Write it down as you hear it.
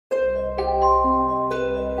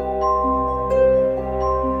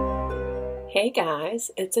Hey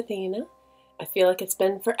guys, it's Athena. I feel like it's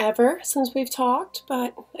been forever since we've talked,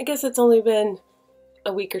 but I guess it's only been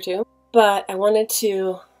a week or two. But I wanted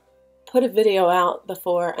to put a video out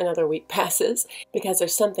before another week passes because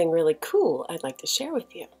there's something really cool I'd like to share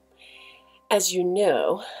with you. As you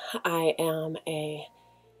know, I am a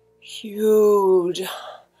huge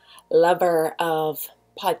lover of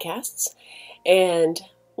podcasts, and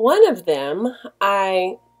one of them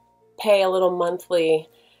I pay a little monthly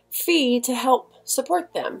fee to help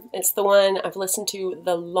support them. It's the one I've listened to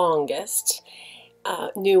the longest,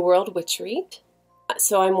 New World Witchery.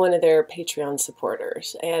 So I'm one of their Patreon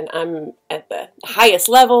supporters, and I'm at the highest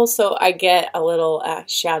level, so I get a little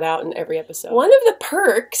shout out in every episode. One of the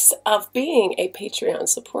perks of being a Patreon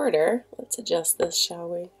supporter, let's adjust this, shall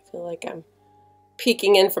we? I feel like I'm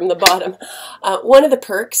peeking in from the bottom. One of the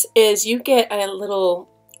perks is you get a little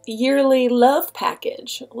yearly love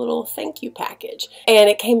package, a little thank you package. And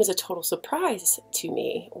it came as a total surprise to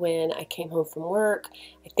me when I came home from work.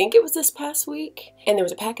 I think it was this past week, and there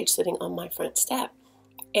was a package sitting on my front step.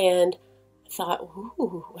 And I thought,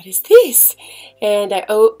 ooh, what is this? And I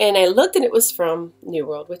looked, and it was from New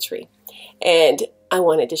World Witchery. And I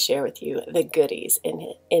wanted to share with you the goodies in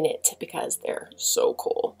it because they're so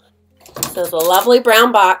cool. So the lovely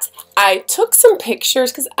brown box. I took some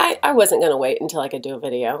pictures because I wasn't going to wait until I could do a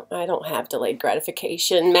video. I don't have delayed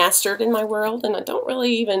gratification mastered in my world, and I don't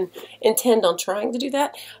really even intend on trying to do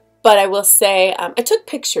that. But I will say I took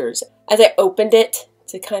pictures as I opened it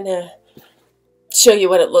to kind of show you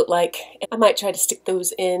what it looked like. I might try to stick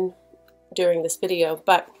those in during this video,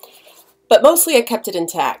 but mostly I kept it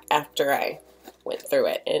intact after I went through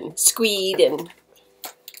it and squeed and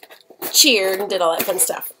cheered and did all that fun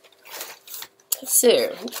stuff.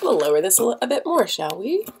 So, we'll lower this a bit more, shall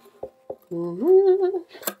we?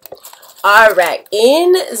 Alright,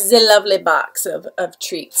 in the lovely box of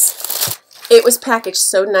treats. It was packaged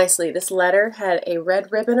so nicely. This letter had a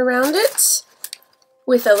red ribbon around it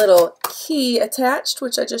with a little key attached,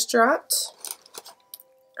 which I just dropped.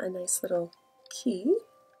 A nice little key.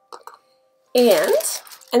 And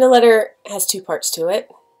the letter has two parts to it.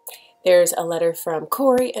 There's a letter from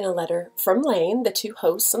Corey and a letter from Lane, the two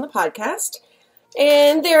hosts on the podcast.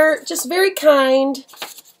 And they're just very kind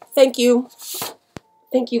thank you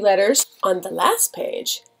letters. On the last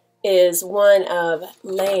page is one of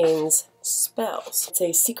Lane's spells. It's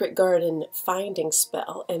a secret garden finding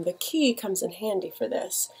spell, and the key comes in handy for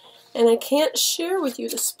this. And I can't share with you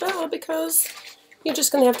the spell because you're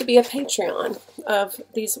just going to have to be a Patreon of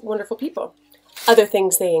these wonderful people. Other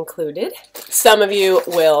things they included. Some of you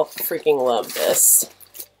will freaking love this.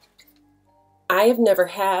 I have never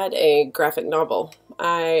had a graphic novel.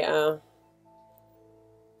 I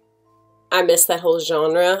miss that whole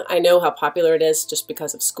genre. I know how popular it is just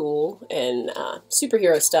because of school and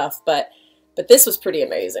superhero stuff, but this was pretty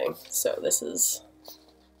amazing. So this is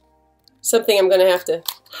something I'm going to have to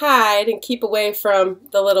hide and keep away from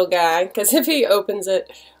the little guy, because if he opens it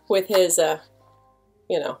with his,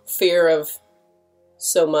 fear of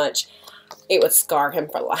so much, it would scar him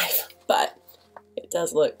for life. But it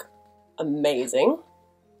does look amazing.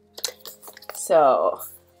 So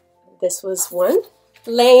this was one.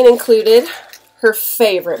 Lane included her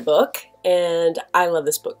favorite book, and I love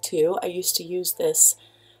this book too. I used to use this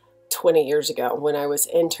 20 years ago when I was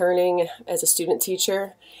interning as a student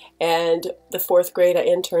teacher, and the 4th grade I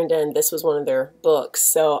interned in, this was one of their books.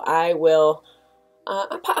 So I will,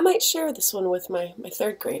 I might share this one with my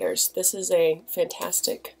 3rd graders. This is a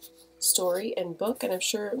fantastic story and book, and I'm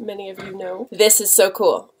sure many of you know. This is so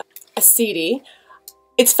cool. A CD.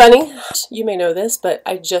 It's funny, you may know this, but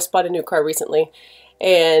I just bought a new car recently,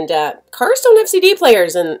 and cars don't have CD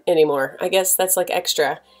players anymore. I guess that's like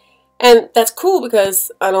extra, and that's cool because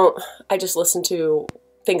I just listen to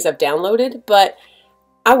things I've downloaded, but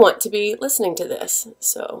I want to be listening to this.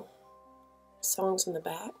 So songs in the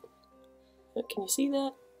back. Can you see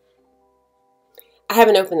that? I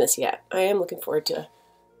haven't opened this yet. I am looking forward to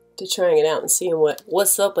trying it out and seeing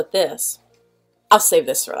what's up with this. I'll save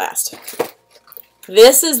this for last.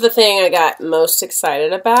 This is the thing I got most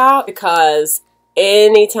excited about because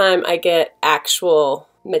anytime I get actual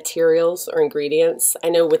materials or ingredients, I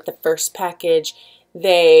know with the first package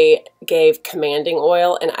they gave commanding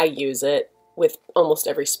oil, and I use it with almost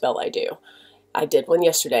every spell I do. I did one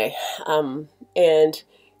yesterday, and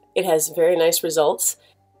it has very nice results.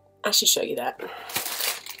 I should show you that.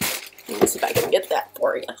 Let me see if I can get that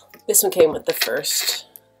for you. This one came with the first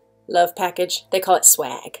love package. They call it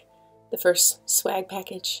swag. The first swag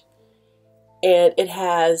package. And it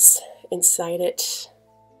has inside it,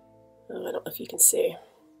 I don't know if you can see,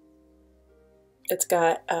 It's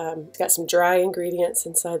got some dry ingredients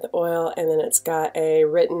inside the oil, and then it's got a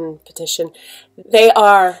written petition. They're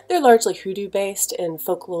largely hoodoo based in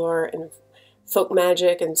folklore and folk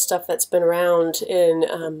magic and stuff that's been around in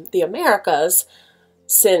the Americas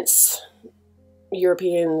since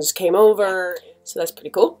Europeans came over. So that's pretty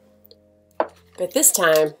cool. But this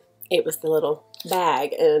time it was the little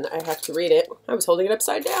bag, and I have to read it. I was holding it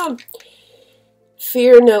upside down.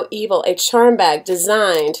 Fear no evil, a charm bag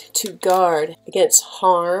designed to guard against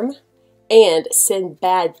harm and send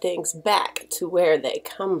bad things back to where they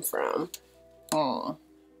come from. Oh,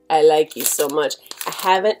 I like you so much. I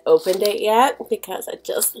haven't opened it yet because I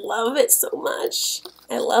just love it so much.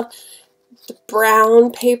 I love the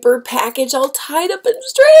brown paper package all tied up in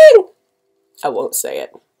string. I won't say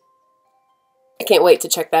it. I can't wait to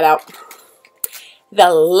check that out.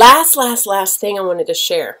 The last thing I wanted to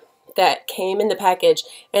share that came in the package,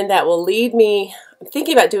 and that will lead me, I'm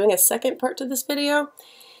thinking about doing a second part to this video,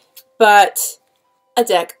 but a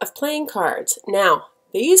deck of playing cards. Now,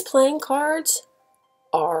 these playing cards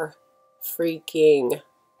are freaking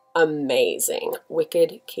amazing.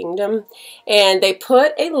 Wicked Kingdom. And they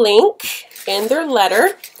put a link in their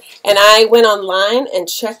letter, and I went online and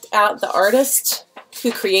checked out the artist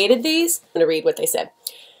who created these. I'm going to read what they said.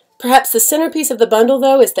 Perhaps the centerpiece of the bundle,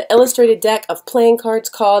 though, is the illustrated deck of playing cards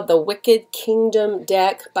called the Wicked Kingdom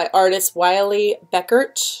deck by artist Wiley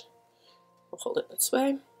Beckert. I'll hold it this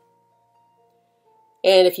way.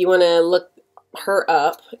 And if you want to look her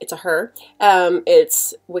up, it's a her.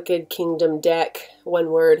 It's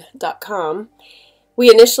wickedkingdomdeck.com. We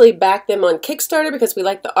initially backed them on Kickstarter because we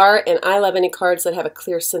like the art, and I love any cards that have a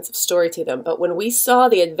clear sense of story to them. But when we saw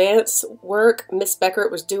the advanced work Miss Beckert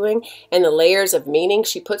was doing and the layers of meaning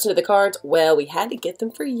she puts into the cards, well, we had to get them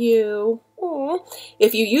for you. Aww.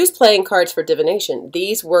 If you use playing cards for divination,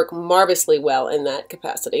 these work marvelously well in that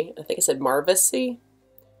capacity. I think I said marvelously.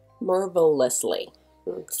 Marvelously.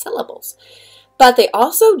 Syllables. But they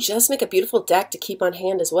also just make a beautiful deck to keep on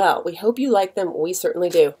hand as well. We hope you like them. We certainly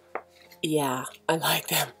do. Yeah, I like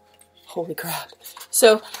them. Holy crap.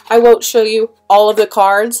 So I won't show you all of the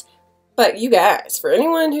cards, but you guys, for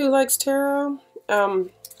anyone who likes tarot,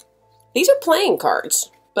 these are playing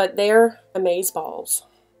cards, but they're amazeballs.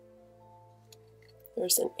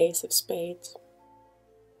 There's an Ace of Spades.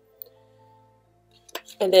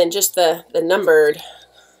 And then just the numbered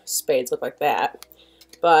spades look like that.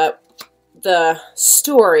 But the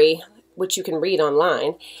story, which you can read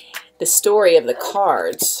online, the story of the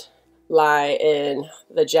cards lie in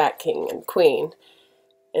the Jack, King, and Queen.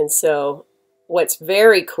 And so what's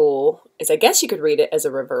very cool is, I guess you could read it as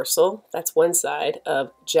a reversal. That's one side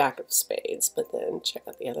of Jack of Spades. But then check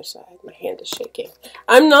out the other side. My hand is shaking.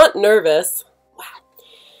 I'm not nervous. Wow.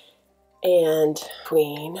 And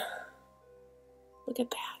Queen. Look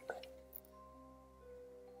at that.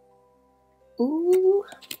 Ooh.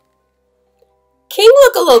 King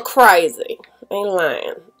look a little crazy. I ain't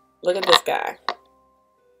lying. Look at this guy.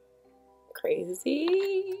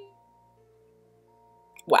 Crazy.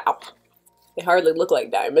 Wow. They hardly look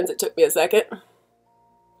like diamonds. It took me a second.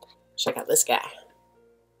 Check out this guy.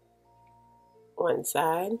 One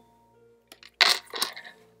side.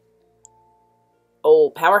 Oh,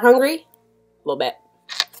 power hungry? A little bit.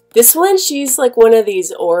 This one, she's like one of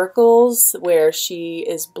these oracles where she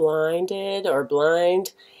is blinded or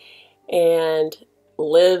blind and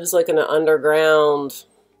lives like in an underground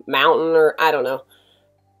mountain, or I don't know.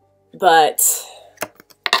 But,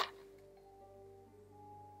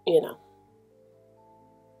 you know,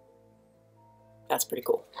 that's pretty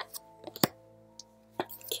cool.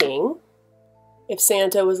 King, if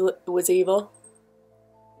Santa was evil.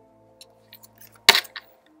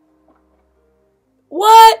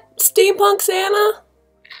 What? Steampunk Santa?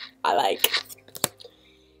 I like.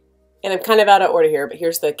 And I'm kind of out of order here, but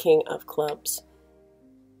here's the King of Clubs.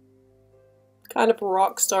 Kind of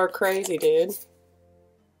rock star crazy, dude.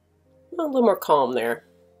 A little more calm there.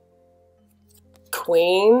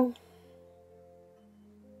 Queen.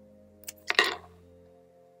 A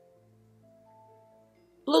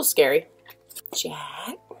little scary.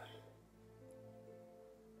 Jack.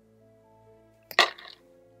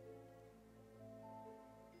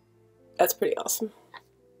 That's pretty awesome.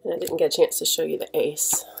 And I didn't get a chance to show you the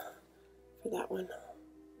ace for that one.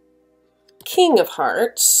 King of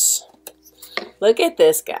Hearts. Look at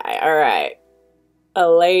this guy. All right. A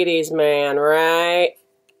ladies' man, right?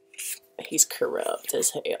 He's corrupt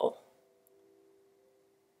as hell.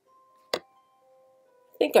 I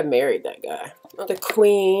think I married that guy. The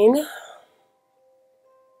Queen.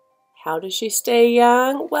 How does she stay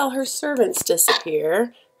young? Well, her servants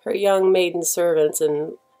disappear. Her young maiden servants,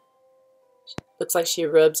 and Looks like she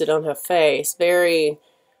rubs it on her face. Very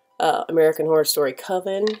American Horror Story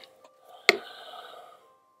Coven.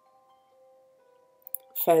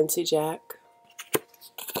 Fancy Jack.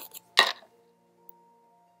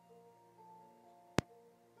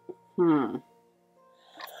 Didn't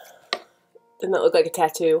that look like a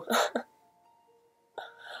tattoo?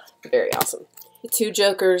 Very awesome. The two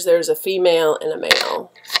Jokers, there's a female and a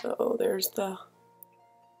male. So there's the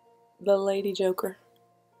lady Joker.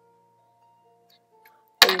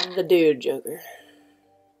 And the dude Joker.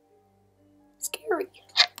 Scary.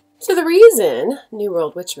 So the reason New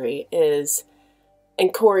World Witchery is,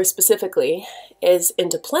 and Corey specifically, is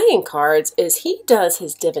into playing cards is he does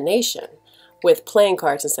his divination with playing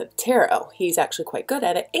cards instead of tarot. He's actually quite good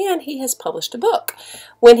at it, and he has published a book.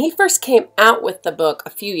 When he first came out with the book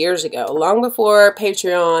a few years ago, long before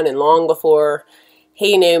Patreon and long before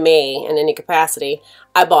he knew me in any capacity,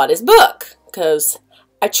 I bought his book because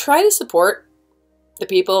I try to support the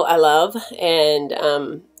people I love,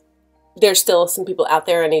 and there's still some people out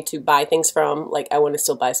there I need to buy things from. Like, I want to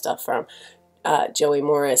still buy stuff from Joey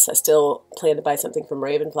Morris. I still plan to buy something from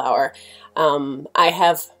Ravenflower. I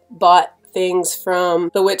have bought things from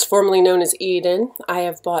the witch formerly known as Eden. I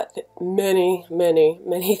have bought many, many,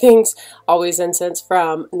 many things. Always Incense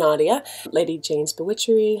from Nadia. Lady Jane's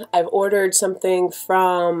Bewitchery. I've ordered something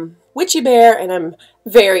from Witchy Bear, and I'm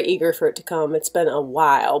very eager for it to come. It's been a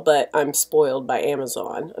while, but I'm spoiled by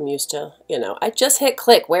Amazon. I'm used to, you know, I just hit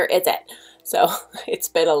click. Where is it? So it's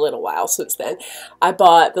been a little while since then. I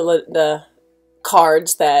bought the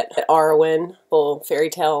cards that Arwen, full fairy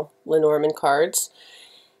tale Lenormand cards.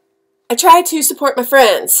 I try to support my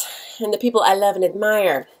friends and the people I love and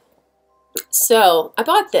admire. So I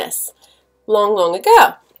bought this long, long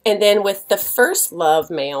ago. And then with the first love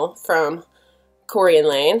mail from Corey and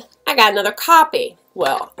Lane, I got another copy.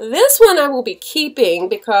 Well, this one I will be keeping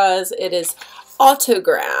because it is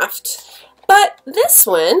autographed. But this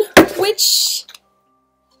one, which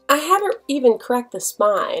I haven't even cracked the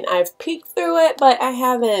spine. I've peeked through it, but I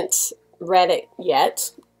haven't read it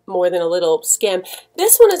yet. More than a little skim.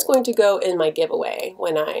 This one is going to go in my giveaway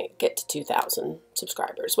when I get to 2,000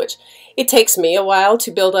 subscribers, which it takes me a while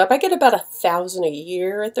to build up. I get about 1,000 a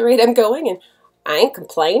year at the rate I'm going, and I ain't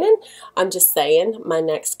complaining. I'm just saying my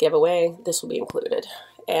next giveaway, this will be included.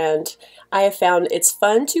 And I have found it's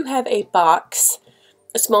fun to have a box,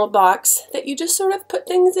 a small box that you just sort of put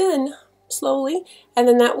things in slowly, and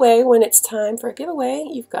then that way when it's time for a giveaway,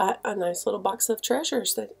 you've got a nice little box of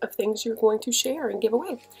treasures of things you're going to share and give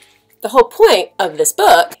away. The whole point of this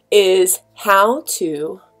book is how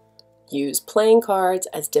to use playing cards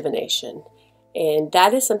as divination, and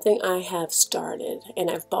that is something I have started, and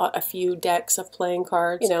I've bought a few decks of playing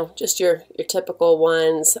cards, you know, just your typical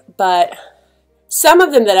ones, but some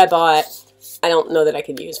of them that I bought I don't know that I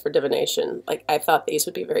could use for divination. Like, I thought these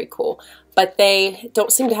would be very cool, but they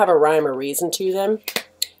don't seem to have a rhyme or reason to them.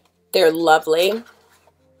 They're lovely,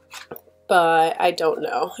 but I don't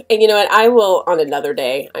know. And you know what? I will, on another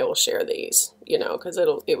day, I will share these, you know, because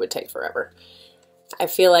it would take forever. I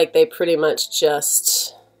feel like they pretty much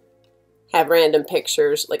just have random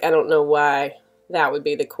pictures. Like, I don't know why that would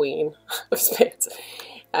be the Queen of Spades.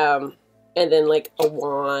 And then, like, a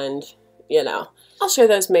wand, you know. I'll share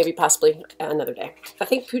those maybe possibly another day. I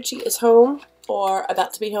think Poochie is home or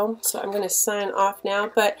about to be home, so I'm going to sign off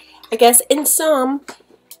now. But I guess in sum,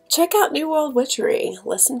 check out New World Witchery.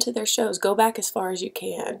 Listen to their shows. Go back as far as you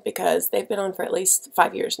can because they've been on for at least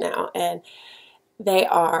 5 years now, and they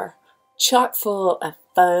are chock full of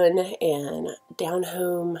fun and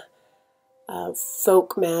down-home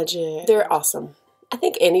folk magic. They're awesome. I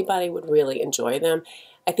think anybody would really enjoy them.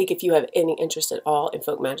 I think if you have any interest at all in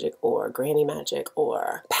folk magic or granny magic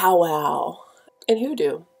or powwow and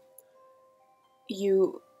hoodoo,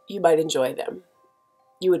 you might enjoy them.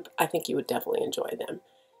 I think you would definitely enjoy them.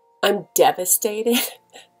 I'm devastated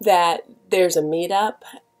that there's a meetup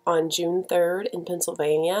on June 3rd in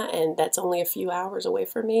Pennsylvania, and that's only a few hours away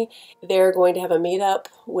from me. They're going to have a meetup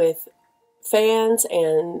with fans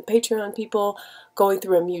and Patreon people going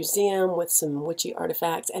through a museum with some witchy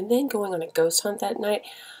artifacts and then going on a ghost hunt that night.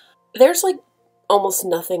 There's like almost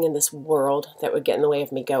nothing in this world that would get in the way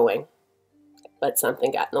of me going, but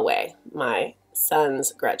something got in the way. My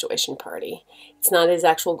son's graduation party. It's not his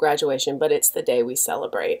actual graduation, but it's the day we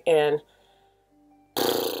celebrate, and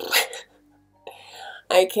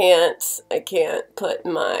I can't put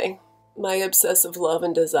my obsessive love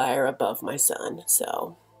and desire above my son,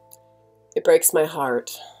 so it breaks my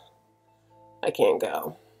heart. I can't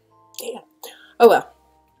go. Yeah. Oh well.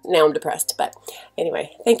 Now I'm depressed. But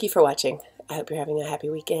anyway, thank you for watching. I hope you're having a happy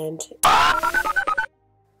weekend.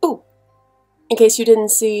 Ooh. In case you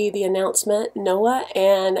didn't see the announcement, Noah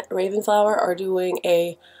and Ravenflower are doing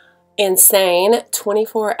a insane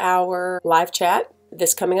 24-hour live chat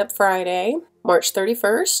this coming up Friday, March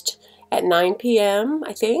 31st at 9 p.m.,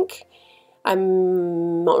 I think. I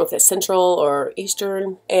don't know if it's Central or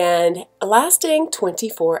Eastern, and lasting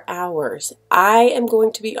 24 hours. I am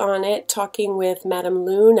going to be on it talking with Madame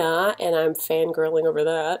Luna, and I'm fangirling over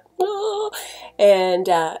that. And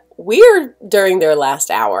we're during their last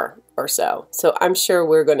hour or so, so I'm sure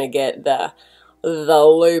we're going to get the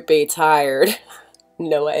loopy tired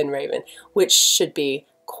Noah and Raven, which should be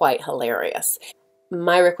quite hilarious.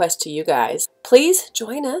 My request to you guys, please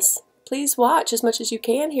join us. Please watch as much as you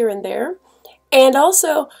can here and there. And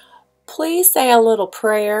also, please say a little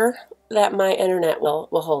prayer that my internet will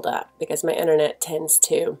hold up, because my internet tends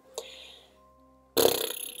to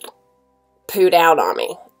poot out on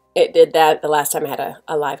me. It did that the last time I had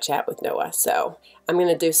a live chat with Noah. So I'm going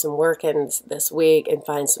to do some work this week and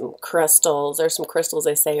find some crystals. There's some crystals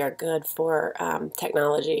they say are good for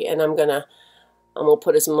technology, and I'm gonna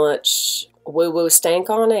put as much woo-woo stank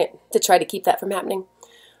on it to try to keep that from happening.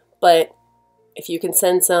 But if you can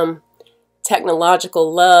send some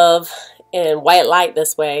technological love and white light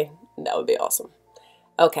this way, that would be awesome.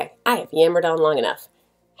 Okay, I have yammered on long enough.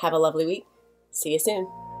 Have a lovely week. See you soon.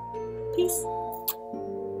 Peace.